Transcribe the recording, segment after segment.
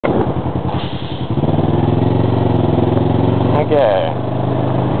Okay.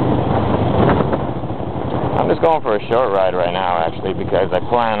 I'm just going for a short ride right now, actually, because I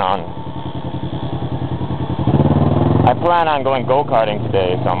plan on going go-karting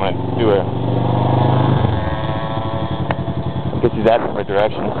today, so I'm going to do a... I guess he's asking for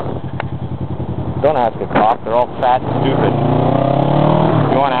directions. Don't ask a cop, they're all fat and stupid.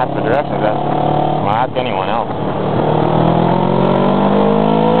 If you want to ask for directions, ask anyone else.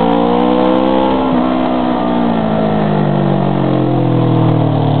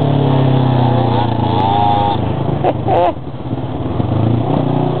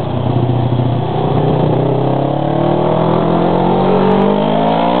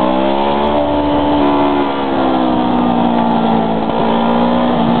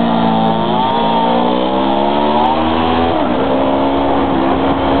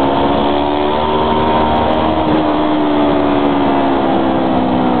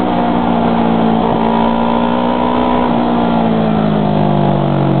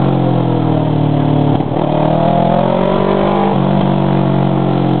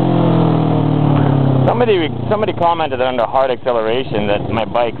 Somebody commented under hard acceleration that my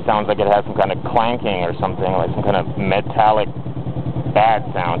bike sounds like it has some kind of clanking or something, like some kind of metallic bad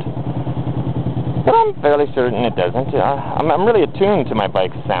sound. But I'm fairly certain it doesn't. I'm really attuned to my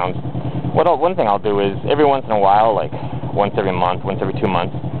bike's sounds. One thing I'll do is, every once in a while, like once every month, once every 2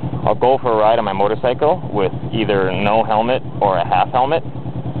 months, I'll go for a ride on my motorcycle with either no helmet or a half helmet.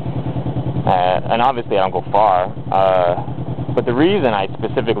 And obviously I don't go far. But the reason I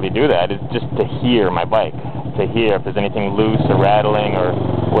specifically do that is just to hear my bike, to hear if there's anything loose or rattling or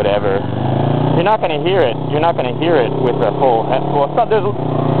whatever. You're not going to hear it. You're not going to hear it with a full well,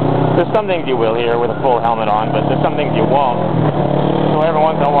 there's some things you will hear with a full helmet on, but there's some things you won't. So every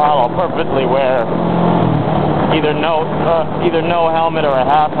once in a while, I'll purposely wear either no helmet or a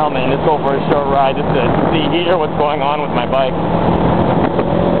half helmet and just go for a short ride just to hear what's going on with my bike.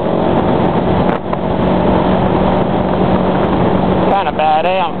 Kind of bad,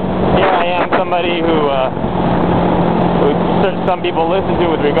 eh? Here I am, somebody who some people listen to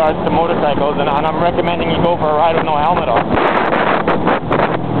with regards to motorcycles, and I'm recommending you go for a ride with no helmet on.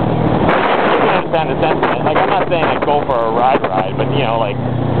 You can understand the sentiment. Like, I'm not saying I'd go for a ride, but, you know, like,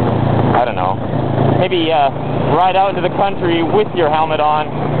 I don't know. Maybe ride out into the country with your helmet on,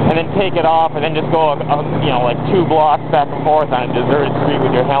 and then take it off, and then just go, you know, like 2 blocks back and forth on a deserted street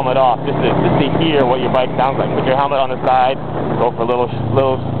with your helmet off, just to hear what your bike sounds like. Put your helmet on the side, go for a little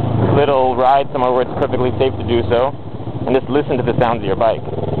ride somewhere where it's perfectly safe to do so, and just listen to the sounds of your bike.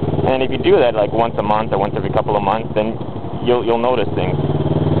 And if you do that like once a month or once every couple of months, then you'll notice things.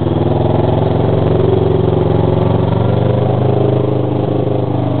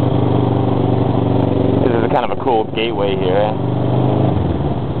 This is kind of a cool gateway here, eh?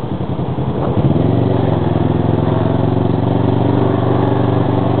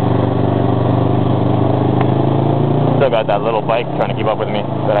 Still got that little bike trying to keep up with me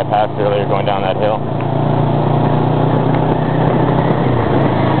that I passed earlier going down that hill.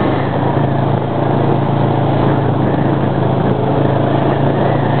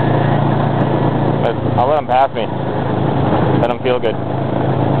 I'll let him pass me. Let him feel good.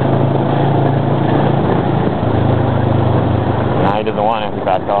 Nah, he doesn't want it. He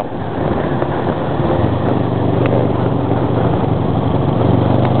backed off.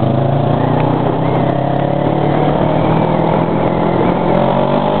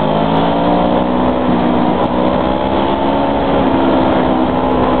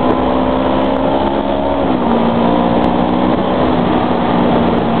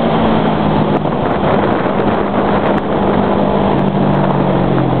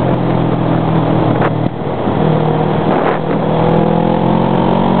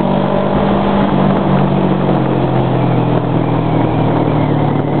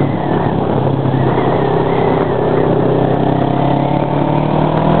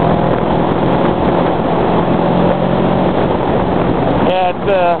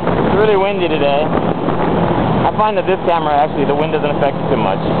 It's really windy today. I find that this camera, actually, the wind doesn't affect it too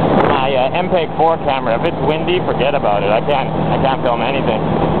much. My MPEG 4 camera, if it's windy, forget about it. I can't film anything.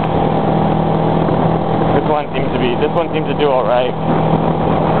 This one seems to do all right.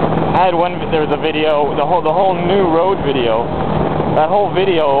 There was a video, the whole new road video. That whole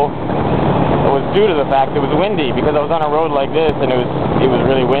video was due to the fact it was windy, because I was on a road like this and it was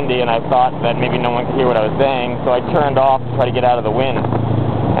really windy, and I thought that maybe no one could hear what I was saying, so I turned off to try to get out of the wind,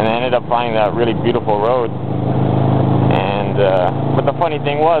 and I ended up finding that really beautiful road. And but the funny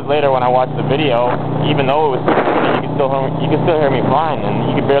thing was, later when I watched the video, even though it was super windy, you could still hear me fine, and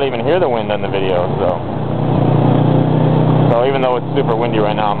you could barely even hear the wind on the video. So even though it's super windy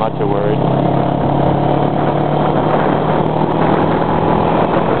right now, I'm not too worried.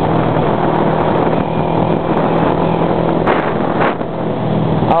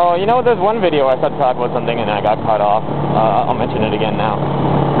 You know, there's one video I started to talk about something and I got cut off. I'll mention it again now.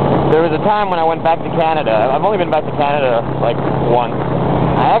 There was a time when I went back to Canada. I've only been back to Canada, like, once.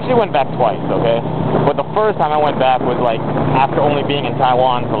 I actually went back twice, okay? But the first time I went back was, like, after only being in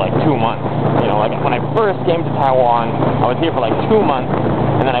Taiwan for, like, 2 months. You know, like, when I first came to Taiwan, I was here for, like, 2 months,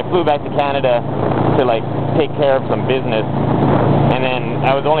 and then I flew back to Canada to, like, take care of some business. And then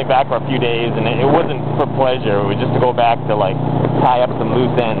I was only back for a few days, and it wasn't for pleasure. It was just to go back to, like, tie up some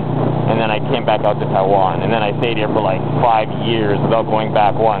loose ends. And then I came back out to Taiwan. And then I stayed here for, like, 5 years without going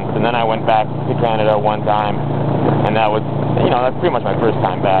back once. And then I went back to Canada one time. And that was, you know, that's pretty much my first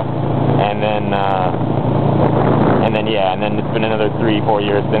time back. And then yeah, and then it's been another 3-4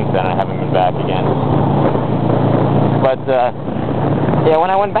 years since then. I haven't been back again. But, yeah,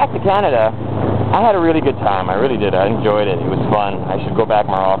 when I went back to Canada, I had a really good time. I really did. I enjoyed it. It was fun. I should go back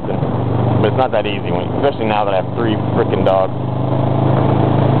more often. But it's not that easy, especially now that I have 3 frickin' dogs.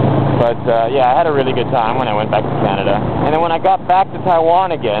 But, yeah, I had a really good time when I went back to Canada. And then when I got back to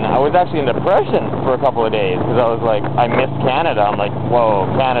Taiwan again, I was actually in depression for a couple of days. Because I was like, I miss Canada. I'm like, whoa,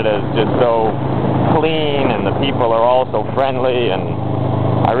 Canada is just so clean, and the people are all so friendly, and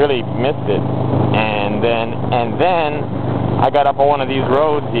I really missed it. And then I got up on one of these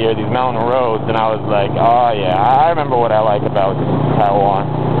roads here, these mountain roads, and I was like, oh yeah, I remember what I like about Taiwan.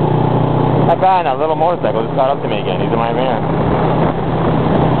 That guy on that little motorcycle just caught up to me again. He's in my mirror.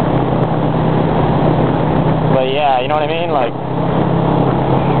 But yeah, you know what I mean? Like,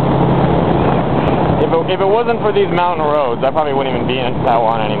 if it wasn't for these mountain roads, I probably wouldn't even be in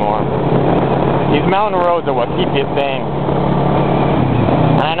Taiwan anymore. These mountain roads are what keep you sane.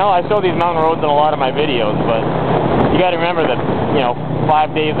 And I know I show these mountain roads in a lot of my videos, but you got to remember that, you know,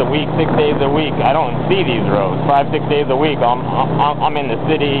 5 days a week, 6 days a week, I don't see these roads. 5-6 days a week, I'm in the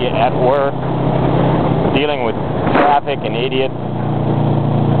city, at work, dealing with traffic and idiots.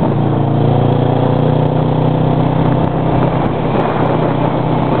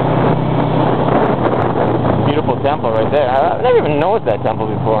 Beautiful temple right there. I've never even noticed that temple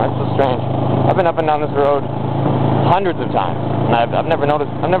before. That's so strange. I've been up and down this road hundreds of times, and I've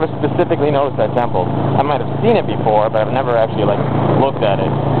never specifically noticed that temple. I might have seen it before, but I've never actually, like, looked at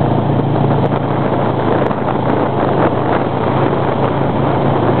it.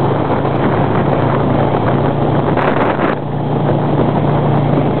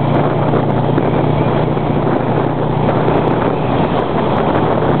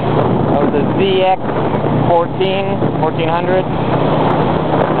 That was the ZX1400.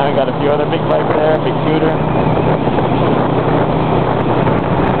 Now we got a few other big bikes there, big scooter.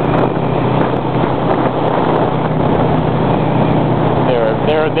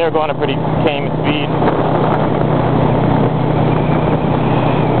 They're going a pretty tame speed.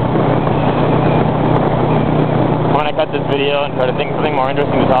 I'm gonna cut this video and try to think of something more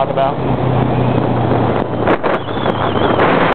interesting to talk about.